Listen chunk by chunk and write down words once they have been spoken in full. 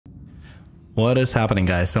What is happening,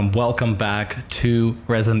 guys, and welcome back to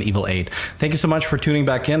Resident Evil 8. Thank you so much for tuning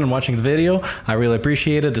back in and watching the video. I really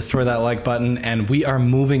appreciate it. Destroy that like button, and we are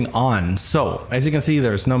moving on. So, as you can see,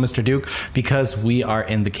 there's no Mr. Duke because we are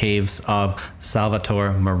in the caves of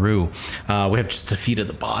Salvatore Moreau. We have just defeated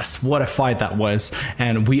the boss. What a fight that was,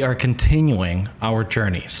 and we are continuing our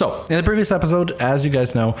journey. So, in the previous episode, as you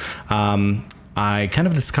guys know, I kind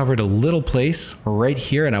of discovered a little place right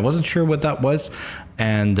here, and I wasn't sure what that was,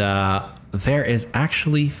 and there is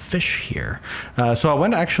actually fish here. So I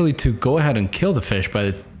went actually to go ahead and kill the fish, but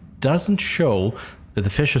it doesn't show that the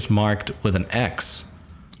fish is marked with an X.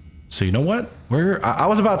 So you know what? I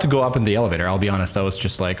was about to go up in the elevator. I'll be honest. I was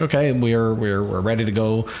just like, okay, we're ready to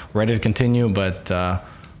go, ready to continue, but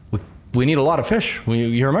we need a lot of fish.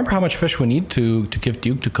 You remember how much fish we need to give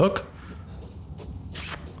Duke to cook?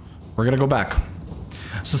 We're gonna go back.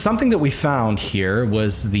 So something that we found here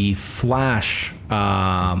was the flash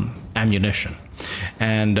ammunition.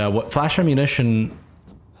 And what flash ammunition...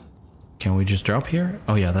 Can we just drop here?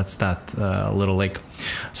 Oh yeah, that's that little lake.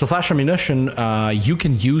 So flash ammunition, you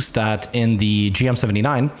can use that in the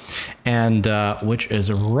GM79, and which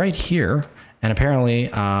is right here. And apparently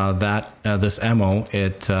this ammo,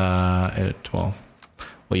 well,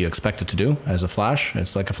 what you expect it to do as a flash,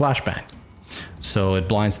 it's like a flashbang. So it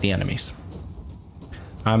blinds the enemies.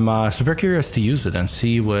 I'm super curious to use it and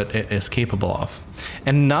see what it is capable of.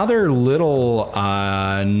 Another little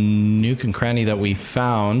nook and cranny that we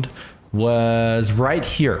found was right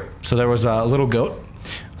here. So there was a little goat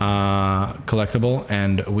collectible,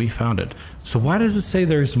 and we found it. So why does it say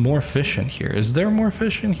there's more fish in here? Is there more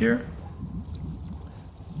fish in here?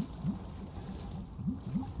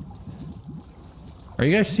 Are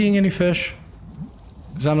you guys seeing any fish?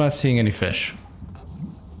 Because I'm not seeing any fish.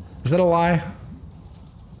 Is that a lie?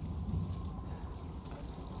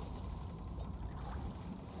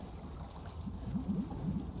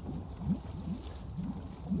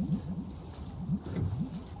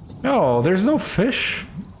 No, there's no fish.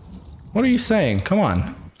 What are you saying? Come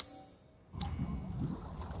on.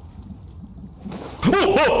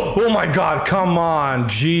 Oh my God, come on,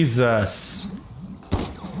 Jesus.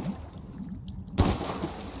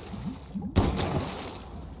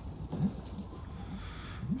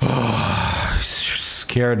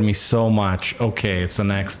 Scared me so much. Okay, it's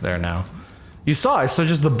an X there now. You saw, I saw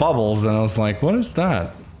just the bubbles and I was like, what is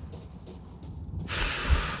that?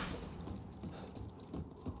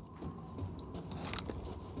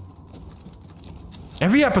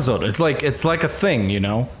 Every episode, it's like a thing, you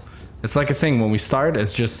know? It's like a thing. When we start,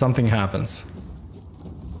 it's just something happens.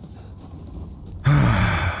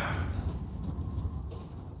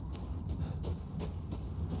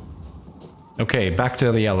 Okay, back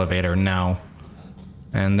to the elevator now.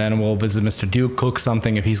 And then we'll visit Mr. Duke, cook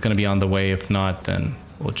something if he's gonna be on the way. If not, then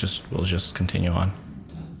we'll just continue on.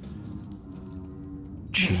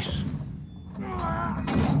 Jeez.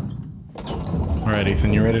 Alright,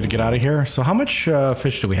 Ethan, you ready to get out of here? So how much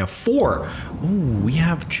fish do we have? 4! Ooh, we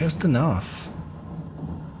have just enough.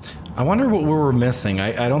 I wonder what we were missing.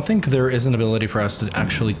 I don't think there is an ability for us to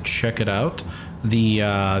actually check it out. The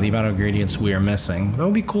amount of ingredients we are missing. That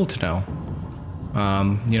would be cool to know.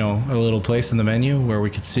 You know, a little place in the menu where we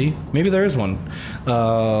could see. Maybe there is one.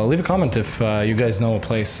 Leave a comment if you guys know a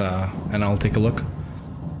place, and I'll take a look.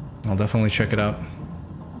 I'll definitely check it out.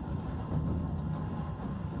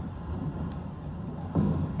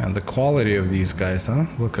 And the quality of these guys, huh?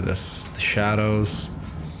 Look at this. The shadows.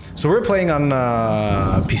 So we're playing on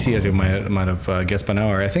PC, as you might have guessed by now,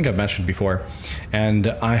 or I think I've mentioned before. And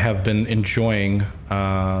I have been enjoying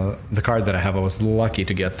the card that I have. I was lucky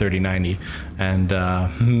to get 3090. And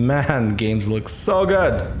man, games look so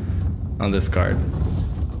good on this card.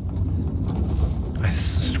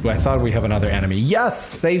 I thought we have another enemy. Yes!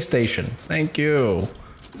 Save station. Thank you.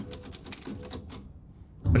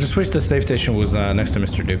 I just wish the save station was next to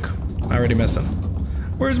Mr. Duke. I already miss him.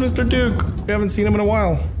 Where's Mr. Duke? We haven't seen him in a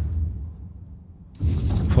while.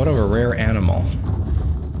 Photo of a rare animal.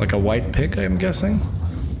 Like a white pig, I'm guessing?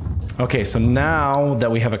 Okay, so now that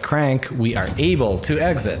we have a crank, we are able to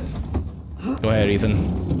exit. Go ahead, Ethan.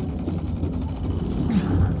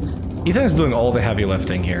 Ethan is doing all the heavy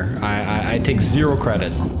lifting here. I take 0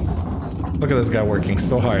 credit. Look at this guy working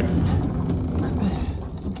so hard.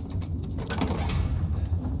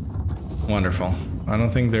 Wonderful. I don't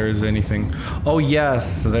think there is anything... Oh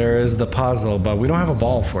yes, there is the puzzle, but we don't have a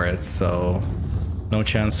ball for it, so... No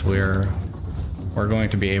chance we're going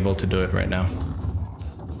to be able to do it right now.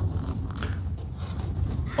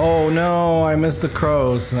 Oh no, I missed the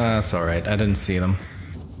crows. That's alright, I didn't see them.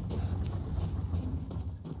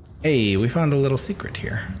 Hey, we found a little secret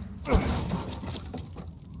here.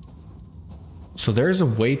 So there's a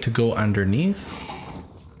way to go underneath.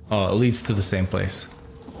 Oh, it leads to the same place.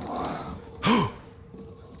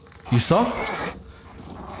 You saw?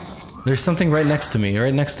 There's something right next to me.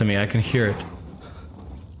 Right next to me. I can hear it.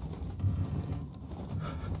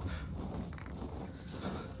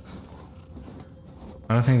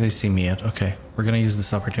 I don't think they see me yet. Okay, we're gonna use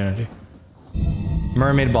this opportunity.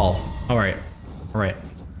 Mermaid ball. Alright. Alright.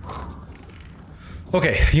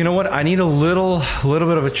 Okay, you know what? I need a little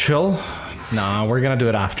bit of a chill. Nah, we're gonna do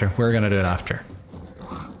it after. We're gonna do it after.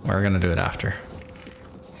 We're gonna do it after.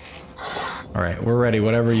 Alright, we're ready.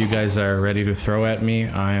 Whatever you guys are ready to throw at me,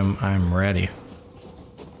 I'm ready.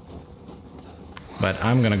 But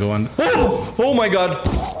I'm gonna go on. Oh! Oh my god!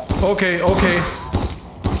 Okay, okay.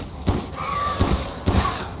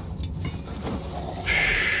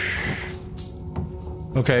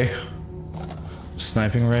 Okay.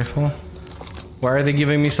 Sniping rifle. Why are they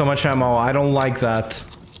giving me so much ammo? I don't like that.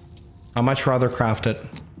 I'd much rather craft it.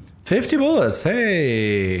 50 bullets,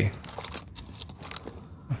 hey!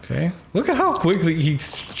 Okay. Look at how quickly he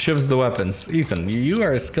shifts the weapons. Ethan, you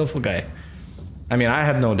are a skillful guy. I mean, I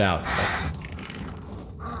had no doubt.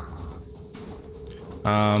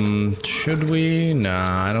 Should we?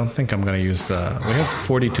 Nah, I don't think I'm gonna use, we have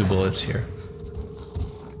 42 bullets here.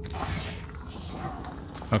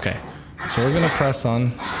 Okay, so we're gonna press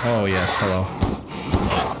on. Oh yes, hello.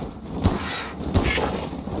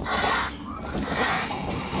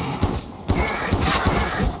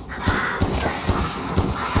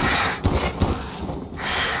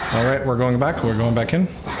 All right, we're going back. We're going back in.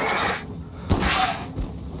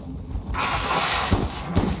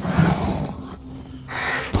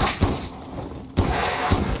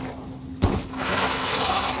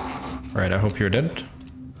 All right, I hope you're dead.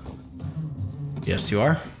 Yes, you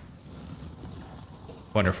are.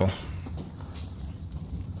 Wonderful.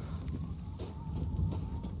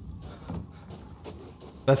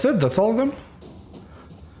 That's it? That's all of them?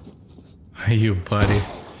 You buddy.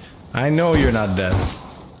 I know you're not dead.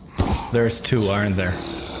 There's two, aren't there?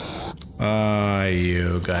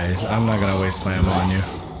 You guys. I'm not gonna waste my ammo on you.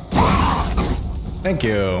 Thank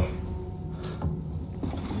you.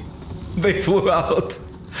 They flew out.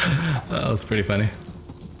 That was pretty funny.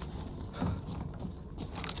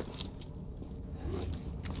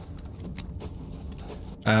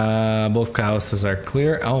 Both houses are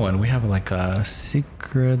clear. Oh, and we have like a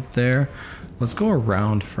secret there. Let's go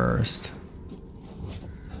around first.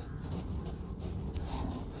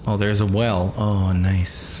 Oh, there's a well. Oh,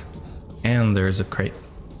 nice. And there's a crate.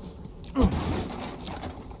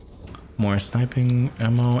 More sniping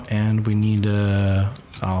ammo, and we need a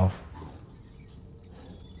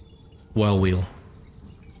well wheel.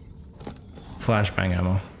 Flashbang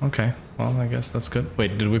ammo. Okay, well, I guess that's good.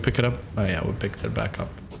 Wait, did we pick it up? Oh yeah, we picked it back up.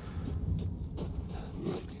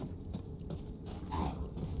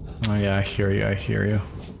 Oh yeah, I hear you, I hear you.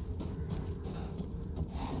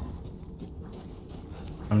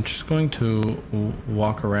 I'm just going to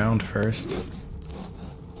walk around first.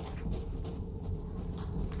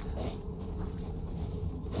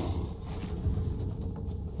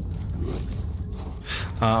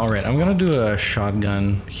 Alright, I'm gonna do a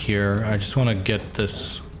shotgun here. I just want to get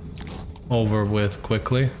this over with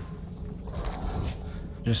quickly.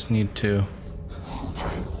 Just need to...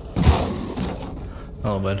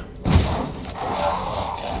 Oh, bud.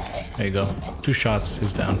 There you go. 2 shots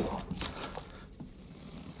is down.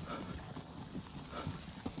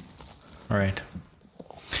 Alright.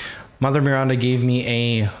 Mother Miranda gave me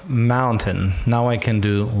a mountain. Now I can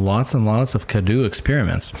do lots and lots of Cadu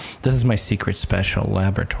experiments. This is my secret special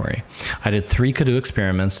laboratory. I did 3 Cadu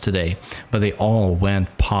experiments today, but they all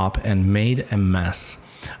went pop and made a mess.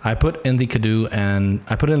 I put in the Cadu and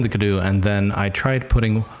then I tried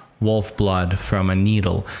putting wolf blood from a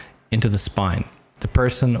needle into the spine. The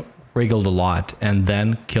person wriggled a lot and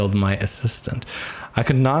then killed my assistant. I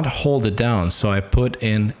could not hold it down, so I put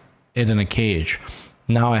it in a cage.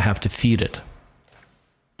 Now I have to feed it.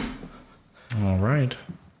 All right.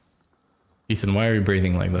 Ethan, why are you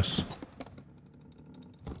breathing like this?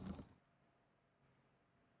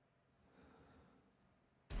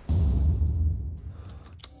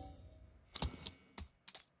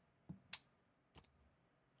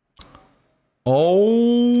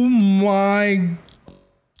 Oh my...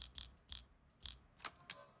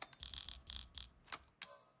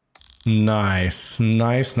 Nice,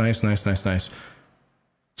 nice, nice, nice, nice, nice.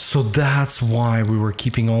 So that's why we were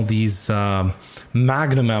keeping all these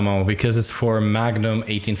Magnum ammo, because it's for Magnum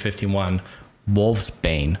 1851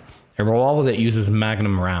 Wolfsbane, a revolver that uses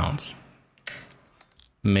Magnum rounds.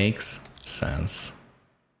 Makes sense.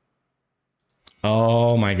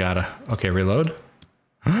 Oh my god. Okay, reload.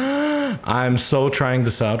 I'm so trying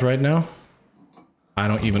this out right now. I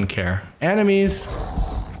don't even care. Enemies!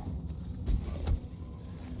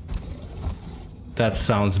 That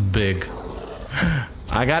sounds big.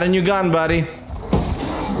 I got a new gun, buddy.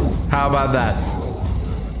 How about that?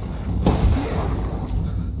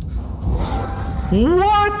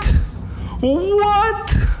 What?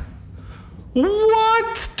 What?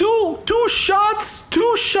 What? Two shots?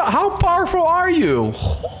 How powerful are you?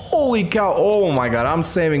 Holy cow. Oh my god, I'm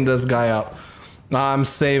saving this guy up. I'm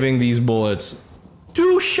saving these bullets.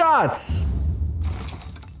 2 shots.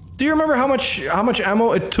 Do you remember how much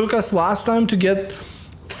ammo it took us last time to get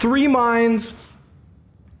 3 mines,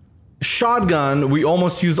 shotgun? We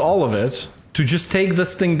almost used all of it to just take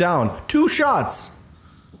this thing down. 2 shots.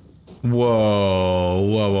 Whoa,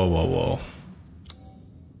 whoa, whoa, whoa, whoa.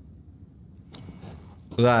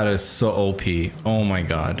 That is so OP. Oh my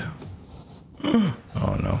god.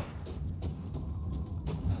 Oh no.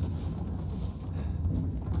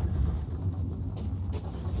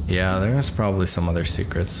 Yeah, there's probably some other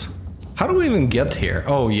secrets. How do we even get here?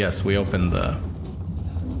 Oh yes, we opened the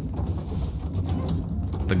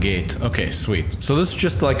gate. Okay, sweet. So this is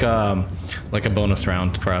just like a bonus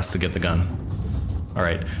round for us to get the gun. All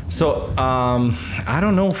right. So I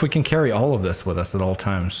don't know if we can carry all of this with us at all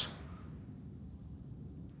times.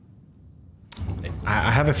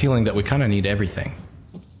 I have a feeling that we kind of need everything.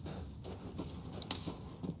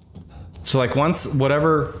 So like once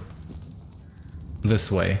whatever.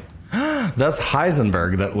 This way. That's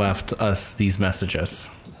Heisenberg that left us these messages.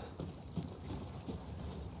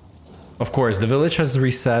 Of course, the village has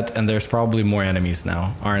reset and there's probably more enemies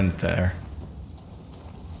now, aren't there?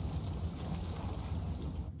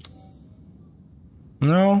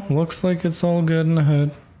 No, looks like it's all good in the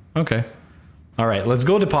hood. Okay. Alright, let's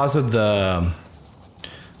go deposit the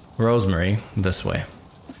Rosemary this way.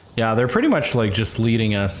 Yeah, they're pretty much like just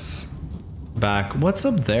leading us back. What's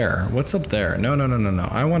up there? What's up there? No.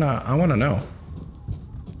 I wanna know.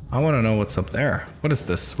 I wanna know what's up there. What is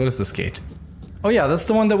this? What is this gate? Oh yeah, that's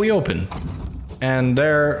the one that we opened. And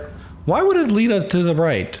there... Why would it lead us to the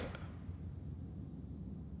right?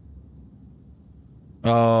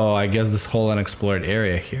 Oh, I guess this whole unexplored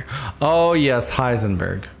area here. Oh yes,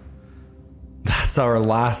 Heisenberg. That's our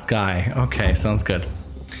last guy. Okay, sounds good.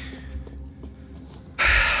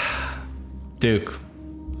 Duke.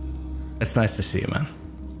 It's nice to see you, man.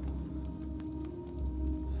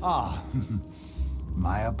 Ah,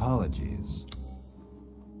 my apologies.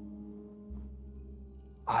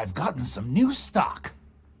 I've gotten some new stock.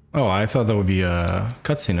 Oh, I thought that would be a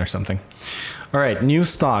cutscene or something. All right, new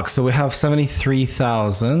stock. So we have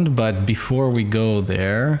 73,000, but before we go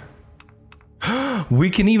there,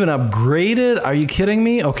 we can even upgrade it. Are you kidding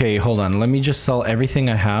me? Okay, hold on. Let me just sell everything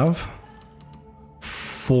I have.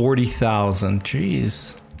 40,000.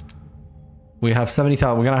 Jeez. We have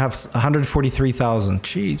 70,000. We're gonna have 143,000.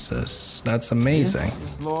 Jesus, that's amazing.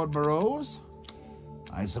 This is Lord Moreau's?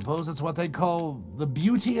 I suppose it's what they call the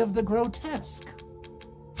beauty of the grotesque.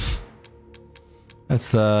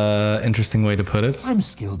 That's an interesting way to put it. I'm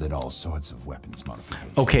skilled at all sorts of weapons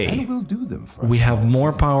modifications. Okay. And we'll do them for we have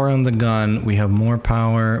more power on the gun. We have more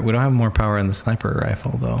power. We don't have more power in the sniper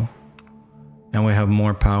rifle though. And we have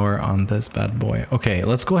more power on this bad boy. Okay,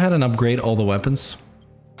 let's go ahead and upgrade all the weapons.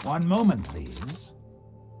 One moment, please.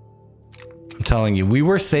 I'm telling you, we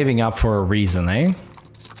were saving up for a reason, eh?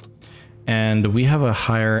 And we have a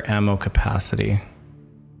higher ammo capacity.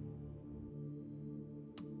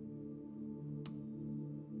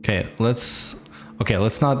 Okay, let's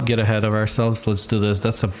not get ahead of ourselves. Let's do this.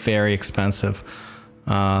 That's a very expensive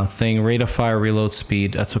thing. Rate of fire, reload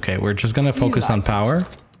speed. That's okay. We're just gonna focus on power.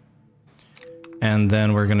 And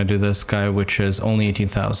then we're gonna do this guy, which is only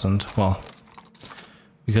 18,000. Well,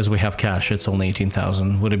 because we have cash, it's only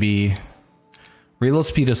 18,000. Would it be... Reload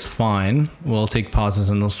speed is fine. We'll take pauses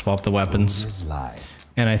and we'll swap the weapons.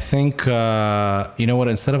 And I think, you know what,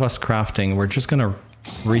 instead of us crafting, we're just gonna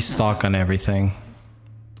restock on everything.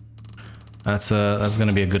 That's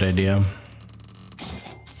gonna be a good idea.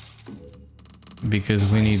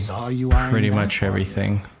 Because we need pretty much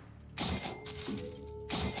everything.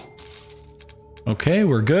 Okay,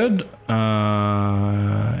 we're good.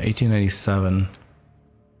 1897.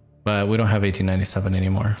 But we don't have 1897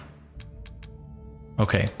 anymore.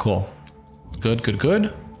 Okay, cool. Good.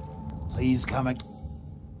 Please come again.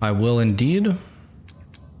 I will indeed.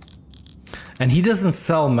 And he doesn't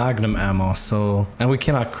sell magnum ammo, so... And we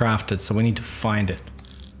cannot craft it, so we need to find it.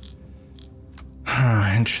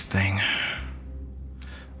 Interesting.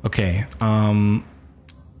 Okay,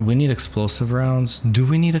 we need explosive rounds. Do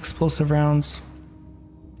we need explosive rounds?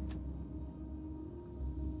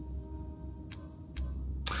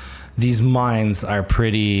 These mines are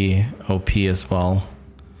pretty OP as well.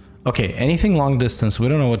 Okay, anything long distance, we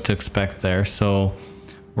don't know what to expect there, so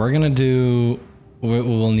we're gonna do...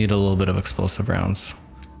 We'll need a little bit of explosive rounds.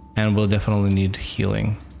 And we'll definitely need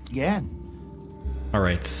healing. Yeah.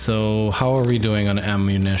 Alright, so how are we doing on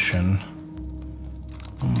ammunition?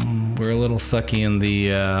 We're a little sucky in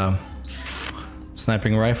the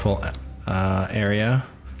sniping rifle area.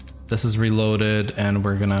 This is reloaded, and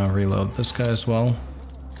we're gonna reload this guy as well.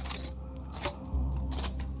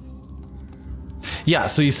 Yeah,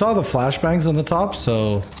 so you saw the flashbangs on the top,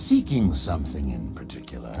 so... Seeking something in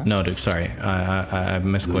particular? No, dude, sorry. I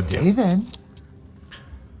misclicked you. Then.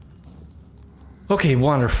 Okay,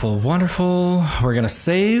 wonderful, wonderful. We're gonna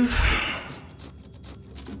save.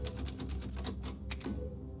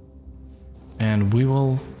 And we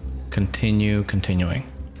will continuing.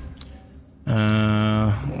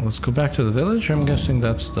 Let's go back to the village. I'm guessing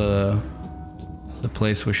that's the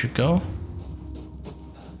place we should go.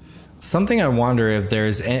 Something I wonder if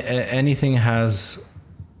there's anything has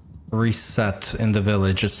reset in the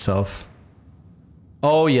village itself.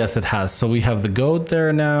 Oh yes, it has. So we have the goat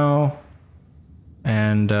there now.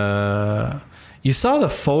 And you saw the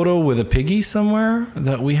photo with a piggy somewhere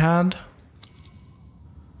that we had?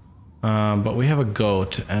 But we have a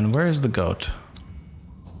goat. And where is the goat?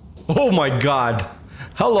 Oh my god.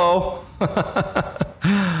 Hello.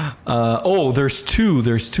 Oh, there's two.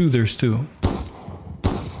 There's two.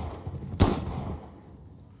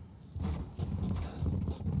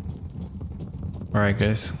 Alright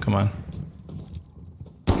guys, come on.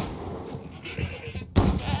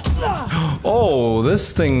 Oh,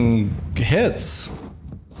 this thing hits.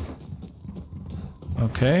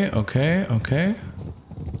 Okay.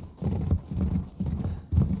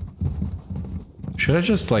 Should I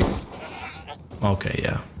just like... Okay,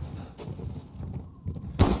 yeah.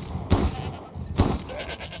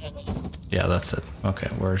 Yeah, that's it. Okay,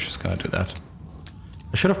 we're just gonna do that.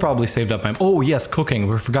 I should have probably saved up my... Oh yes, cooking.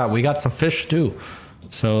 We forgot. We got some fish too.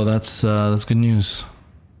 So that's good news.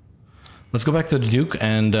 Let's go back to the Duke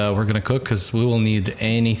and we're gonna cook because we will need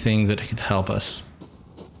anything that could help us.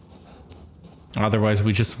 Otherwise,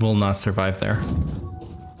 we just will not survive there.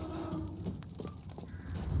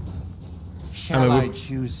 Shall I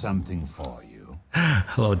choose something for you?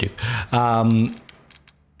 Hello, Duke.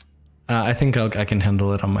 I think I can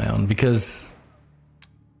handle it on my own because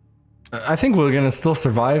I think we're gonna still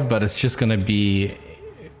survive, but it's just gonna be a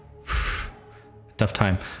tough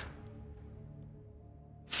time.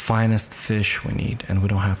 Finest fish we need, and we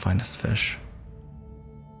don't have finest fish.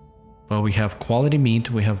 Well, we have quality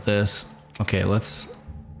meat. We have this. Okay, let's...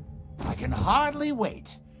 I can hardly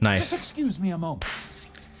wait. Nice. Just excuse me a moment.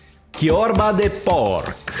 Chiorba de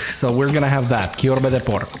pork. So we're gonna have that. Chiorba de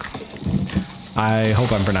pork. I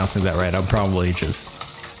hope I'm pronouncing that right. I'm probably just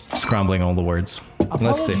scrambling all the words.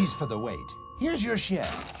 Let's see. Apologies for the wait. Here's your share.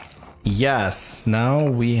 Yes, now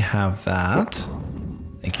we have that.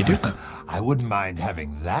 Thank you, Duke. I wouldn't mind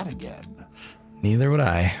having that again. Neither would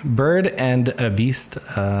I. Bird and a beast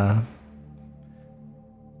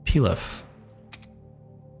pilaf.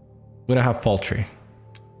 We don't have poultry.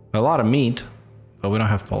 A lot of meat, but we don't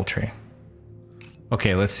have poultry.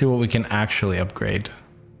 Okay, let's see what we can actually upgrade.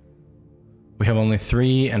 We have only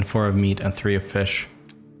 3 and 4 of meat and 3 of fish.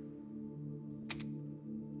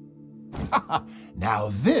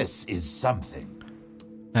 Now this is something.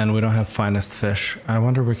 And we don't have finest fish. I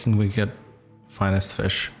wonder where can we get finest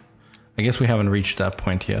fish. I guess we haven't reached that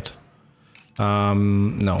point yet.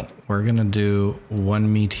 No, we're gonna do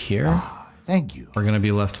 1 meat here. Thank you. We're gonna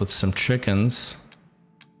be left with some chickens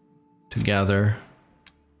to gather.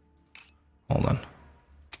 Hold on.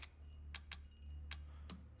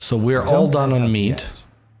 So we're all done on meat. Yet.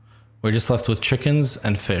 We're just left with chickens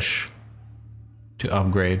and fish to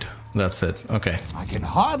upgrade. That's it. Okay. I can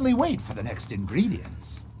hardly wait for the next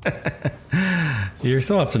ingredients. You're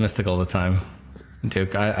so optimistic all the time,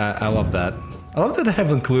 Duke. I love that. I love that I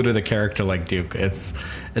have included a character like Duke. It's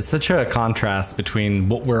such a contrast between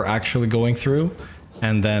what we're actually going through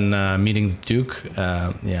and then meeting the Duke.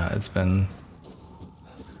 Yeah, it's been...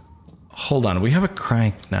 Hold on, we have a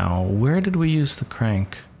crank now. Where did we use the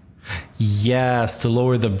crank? Yes, to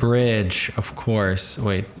lower the bridge, of course.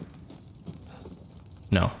 Wait.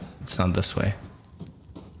 No, it's not this way.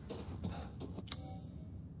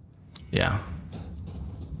 Yeah.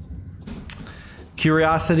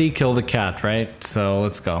 Curiosity killed a cat, right? So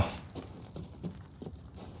let's go.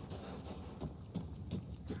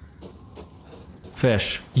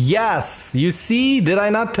 Fish. Yes! You see? Did I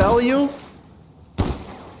not tell you?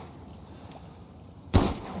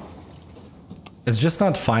 It's just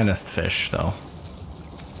not finest fish, though.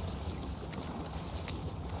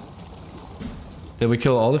 Did we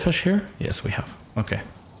kill all the fish here? Yes, we have. Okay.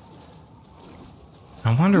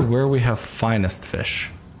 I wonder where we have finest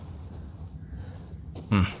fish.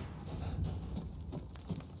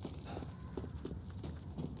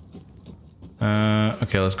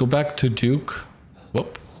 Okay, let's go back to Duke.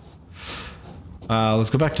 Whoop.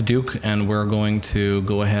 Let's go back to Duke, and we're going to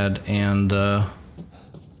go ahead and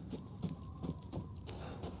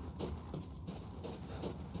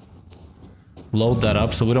load that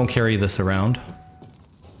up so we don't carry this around.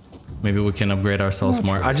 Maybe we can upgrade ourselves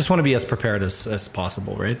more. I just want to be as prepared as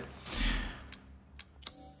possible, right?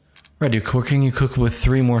 Right, Duke, what can you cook with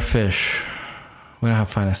 3 more fish? We don't have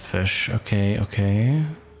finest fish. Okay, okay.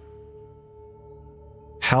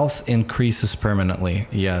 Health increases permanently.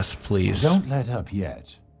 Yes, please. Don't let up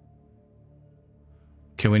yet.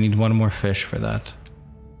 Okay, we need 1 more fish for that.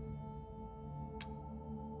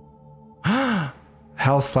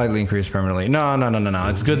 Health slightly increased permanently. No.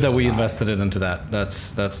 It's good that we invested it into that.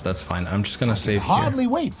 That's fine. I'm just gonna save here. Hardly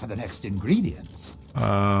wait for the next ingredients.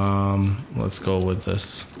 Let's go with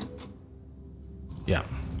this. Yeah,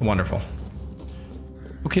 wonderful.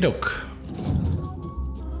 Okie doke.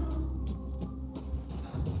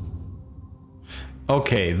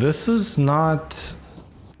 Okay, this is not...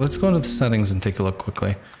 Let's go into the settings and take a look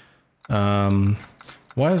quickly.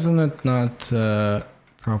 Why isn't it not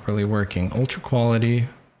properly working? Ultra quality.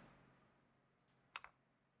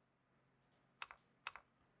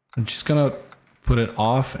 I'm just gonna put it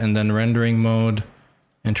off and then rendering mode,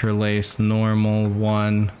 interlace, normal,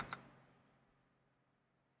 1.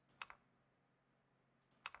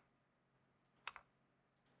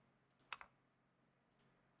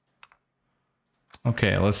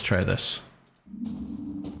 Okay, let's try this.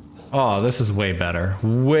 Oh, this is way better.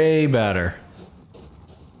 Way better.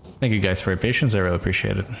 Thank you guys for your patience. I really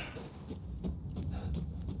appreciate it.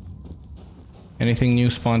 Anything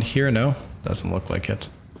new spawned here? No, doesn't look like it.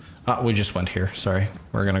 Ah, we just went here. Sorry.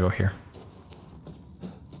 We're gonna go here.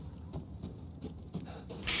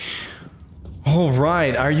 All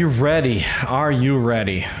right. Are you ready? Are you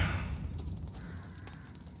ready?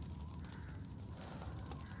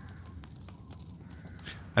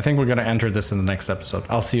 I think we're going to enter this in the next episode.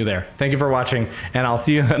 I'll see you there. Thank you for watching, and I'll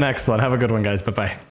see you in the next one. Have a good one, guys. Bye-bye.